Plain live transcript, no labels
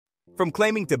From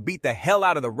claiming to beat the hell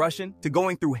out of the Russian to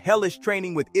going through hellish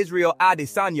training with Israel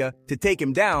Adesanya to take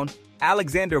him down,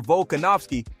 Alexander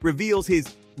Volkanovski reveals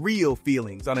his real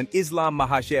feelings on an Islam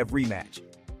Makhachev rematch.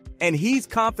 And he's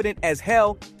confident as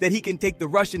hell that he can take the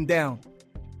Russian down.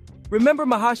 Remember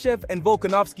Makhachev and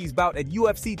Volkanovski's bout at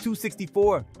UFC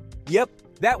 264? Yep,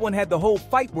 that one had the whole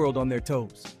fight world on their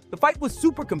toes. The fight was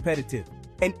super competitive,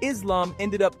 and Islam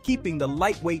ended up keeping the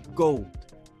lightweight gold.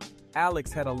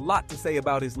 Alex had a lot to say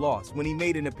about his loss when he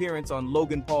made an appearance on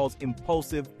Logan Paul's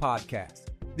Impulsive podcast.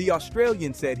 The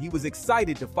Australian said he was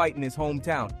excited to fight in his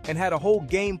hometown and had a whole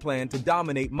game plan to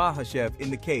dominate Makhachev in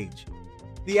the cage.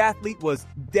 The athlete was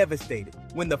devastated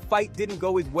when the fight didn't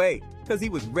go his way because he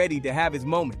was ready to have his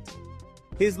moment.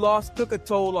 His loss took a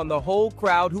toll on the whole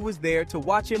crowd who was there to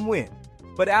watch him win,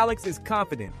 but Alex is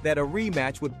confident that a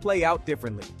rematch would play out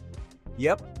differently.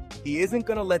 Yep, he isn't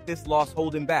going to let this loss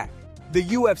hold him back. The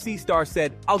UFC star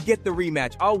said, "I'll get the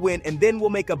rematch, I'll win, and then we'll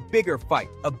make a bigger fight,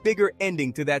 a bigger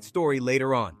ending to that story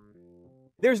later on."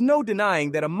 There's no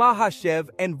denying that a Makhachev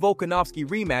and Volkanovski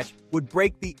rematch would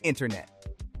break the internet.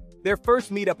 Their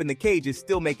first meetup in the cage is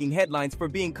still making headlines for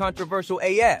being controversial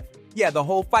AF. Yeah, the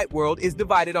whole fight world is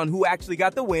divided on who actually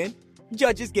got the win.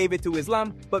 Judges gave it to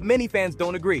Islam, but many fans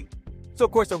don't agree. So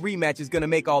of course a rematch is going to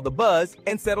make all the buzz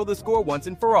and settle the score once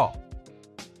and for all.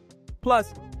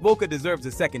 Plus, Volka deserves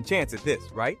a second chance at this,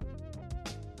 right?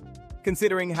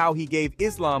 Considering how he gave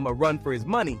Islam a run for his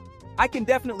money, I can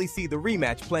definitely see the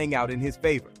rematch playing out in his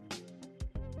favor.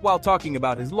 While talking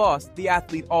about his loss, the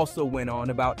athlete also went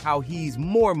on about how he's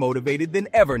more motivated than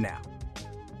ever now.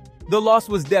 The loss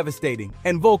was devastating,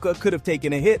 and Volka could have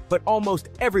taken a hit, but almost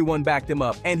everyone backed him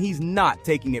up, and he's not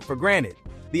taking it for granted.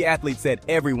 The athlete said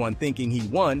everyone thinking he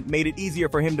won made it easier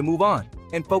for him to move on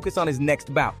and focus on his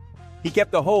next bout. He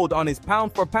kept a hold on his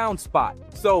pound-for-pound spot,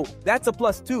 so that's a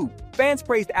plus too. Fans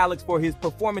praised Alex for his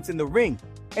performance in the ring,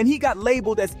 and he got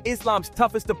labeled as Islam's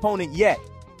toughest opponent yet.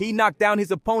 He knocked down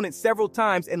his opponent several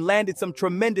times and landed some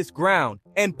tremendous ground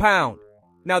and pound.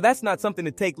 Now that's not something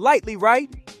to take lightly,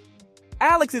 right?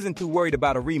 Alex isn't too worried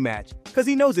about a rematch because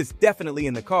he knows it's definitely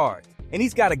in the cards, and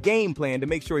he's got a game plan to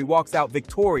make sure he walks out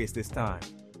victorious this time.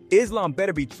 Islam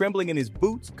better be trembling in his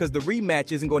boots because the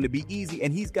rematch isn't going to be easy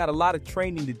and he's got a lot of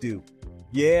training to do.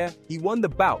 Yeah, he won the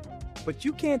bout, but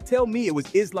you can't tell me it was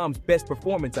Islam's best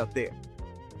performance out there.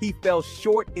 He fell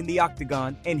short in the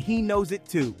octagon and he knows it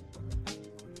too.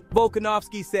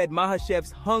 Volkanovski said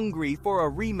Makhachev's hungry for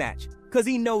a rematch because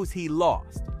he knows he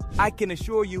lost. I can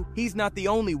assure you he's not the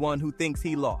only one who thinks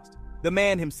he lost. The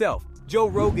man himself, Joe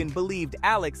Rogan, believed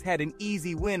Alex had an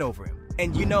easy win over him.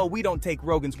 And you know we don't take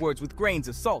Rogan's words with grains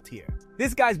of salt here.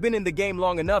 This guy's been in the game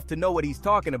long enough to know what he's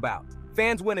talking about.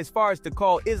 Fans went as far as to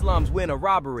call Islam's win a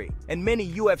robbery, and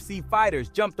many UFC fighters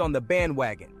jumped on the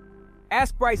bandwagon.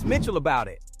 Ask Bryce Mitchell about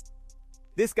it.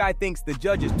 This guy thinks the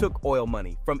judges took oil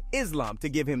money from Islam to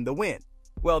give him the win.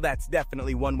 Well, that's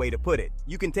definitely one way to put it.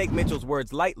 You can take Mitchell's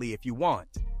words lightly if you want.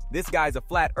 This guy's a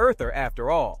flat earther after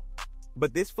all.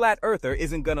 But this flat earther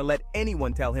isn't gonna let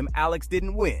anyone tell him Alex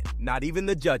didn't win, not even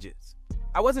the judges.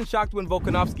 I wasn't shocked when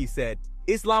Volkanovski said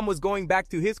Islam was going back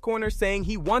to his corner saying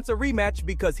he wants a rematch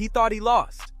because he thought he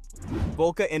lost.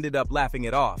 Volka ended up laughing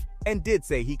it off and did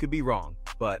say he could be wrong,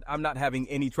 but I'm not having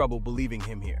any trouble believing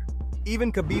him here.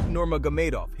 Even Khabib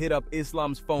Nurmagomedov hit up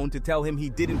Islam's phone to tell him he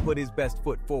didn't put his best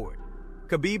foot forward.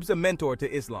 Khabib's a mentor to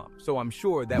Islam, so I'm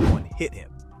sure that one hit him.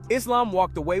 Islam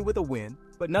walked away with a win,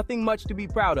 but nothing much to be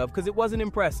proud of because it wasn't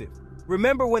impressive.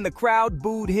 Remember when the crowd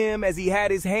booed him as he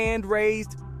had his hand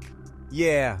raised?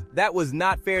 Yeah, that was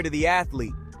not fair to the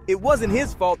athlete. It wasn't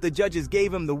his fault the judges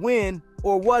gave him the win,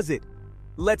 or was it?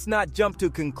 Let's not jump to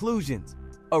conclusions.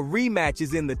 A rematch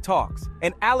is in the talks,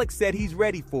 and Alex said he's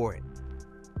ready for it.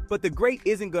 But the great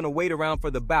isn't going to wait around for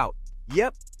the bout.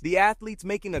 Yep, the athlete's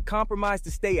making a compromise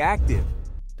to stay active.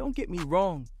 Don't get me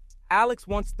wrong. Alex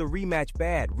wants the rematch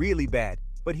bad, really bad,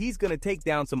 but he's going to take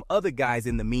down some other guys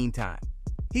in the meantime.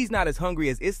 He's not as hungry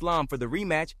as Islam for the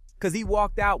rematch because he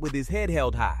walked out with his head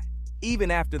held high,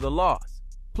 even after the loss.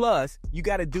 Plus, you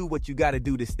gotta do what you gotta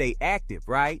do to stay active,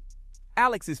 right?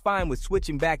 Alex is fine with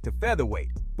switching back to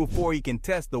featherweight before he can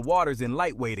test the waters in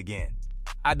lightweight again.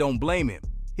 I don't blame him.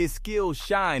 His skills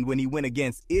shined when he went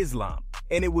against Islam,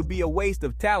 and it would be a waste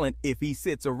of talent if he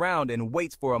sits around and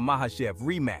waits for a Makhachev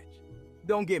rematch.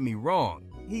 Don't get me wrong,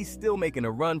 he's still making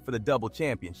a run for the double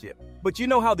championship. But you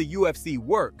know how the UFC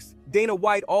works. Dana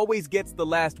White always gets the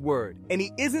last word, and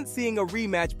he isn't seeing a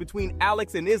rematch between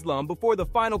Alex and Islam before the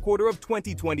final quarter of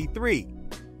 2023.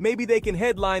 Maybe they can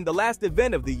headline the last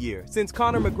event of the year, since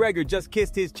Conor McGregor just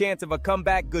kissed his chance of a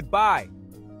comeback goodbye.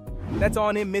 That's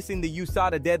on him missing the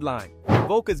USADA deadline.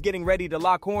 Volka's getting ready to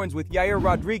lock horns with Yair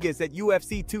Rodriguez at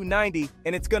UFC 290,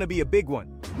 and it's gonna be a big one.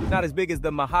 Not as big as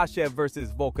the Makhachev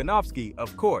versus Volkanovski,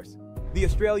 of course. The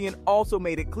Australian also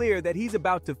made it clear that he's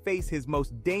about to face his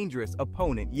most dangerous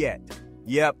opponent yet.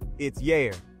 Yep, it's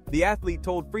Yair. The athlete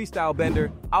told Freestyle Bender,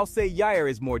 "I'll say Yair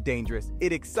is more dangerous.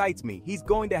 It excites me. He's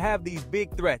going to have these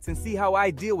big threats and see how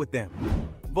I deal with them."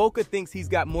 Volka thinks he's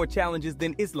got more challenges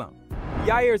than Islam.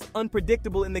 Yair's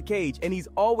unpredictable in the cage, and he's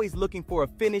always looking for a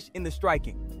finish in the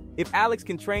striking. If Alex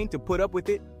can train to put up with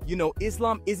it,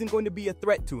 Islam isn't going to be a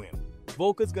threat to him.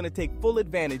 Volka's going to take full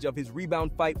advantage of his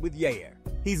rebound fight with Yair.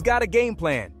 He's got a game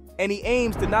plan, and he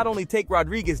aims to not only take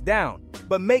Rodriguez down,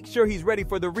 but make sure he's ready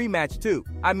for the rematch too.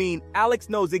 Alex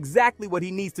knows exactly what he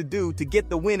needs to do to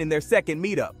get the win in their second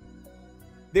meetup.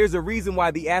 There's a reason why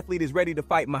the athlete is ready to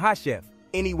fight Makhachev,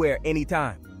 anywhere,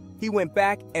 anytime. He went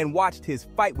back and watched his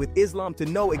fight with Islam to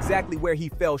know exactly where he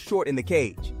fell short in the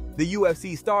cage. The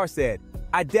UFC star said,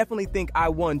 "I definitely think I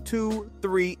won 2,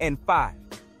 3, and 5.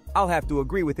 I'll have to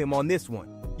agree with him on this one.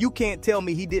 You can't tell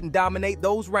me he didn't dominate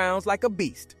those rounds like a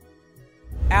beast."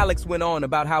 Alex went on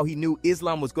about how he knew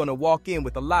Islam was going to walk in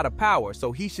with a lot of power,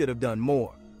 so he should have done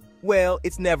more. Well,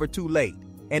 it's never too late,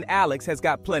 and Alex has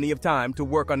got plenty of time to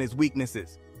work on his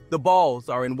weaknesses. The balls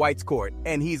are in White's court,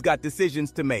 and he's got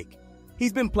decisions to make.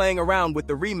 He's been playing around with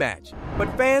the rematch,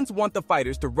 but fans want the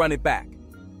fighters to run it back.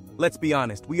 Let's be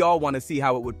honest, we all want to see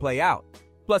how it would play out.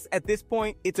 Plus, at this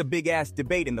point, it's a big-ass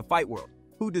debate in the fight world.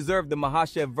 Who deserved the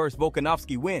Makhachev vs.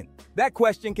 Volkanovski win? That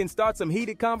question can start some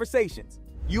heated conversations.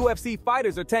 UFC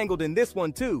fighters are tangled in this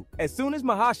one too. As soon as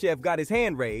Makhachev got his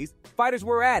hand raised, fighters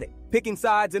were at it, picking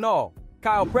sides and all.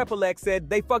 Kyle Prepolek said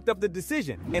they fucked up the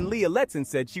decision, and Leah Letson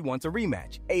said she wants a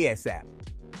rematch, ASAP.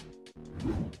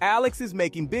 Alex is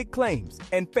making big claims,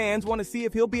 and fans want to see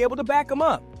if he'll be able to back them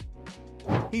up.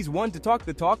 He's one to talk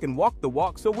the talk and walk the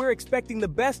walk, so we're expecting the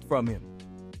best from him.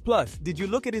 Plus, did you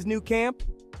look at his new camp?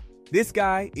 This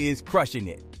guy is crushing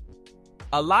it.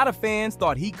 A lot of fans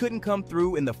thought he couldn't come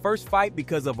through in the first fight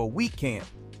because of a weak camp,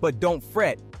 but don't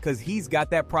fret, because he's got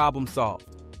that problem solved.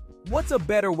 What's a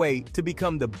better way to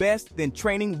become the best than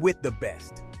training with the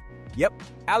best? Yep,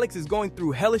 Alex is going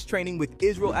through hellish training with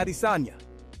Israel Adesanya.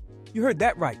 You heard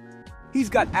that right. He's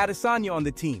got Adesanya on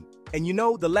the team, and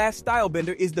the last style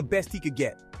bender is the best he could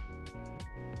get.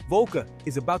 Volka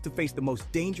is about to face the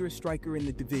most dangerous striker in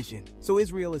the division, so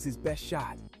Israel is his best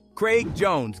shot. Craig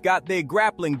Jones got their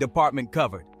grappling department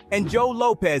covered, and Joe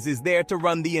Lopez is there to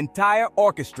run the entire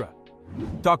orchestra.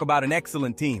 Talk about an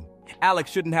excellent team.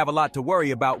 Alex shouldn't have a lot to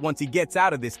worry about once he gets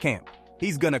out of this camp.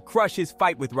 He's gonna crush his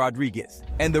fight with Rodriguez,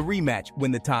 and the rematch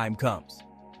when the time comes.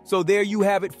 So there you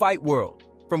have it, Fight World.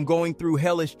 From going through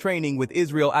hellish training with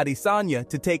Israel Adesanya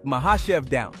to take Makhachev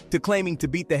down, to claiming to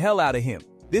beat the hell out of him.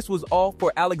 This was all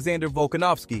for Alexander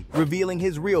Volkanovski, revealing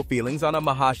his real feelings on a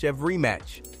Makhachev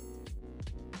rematch.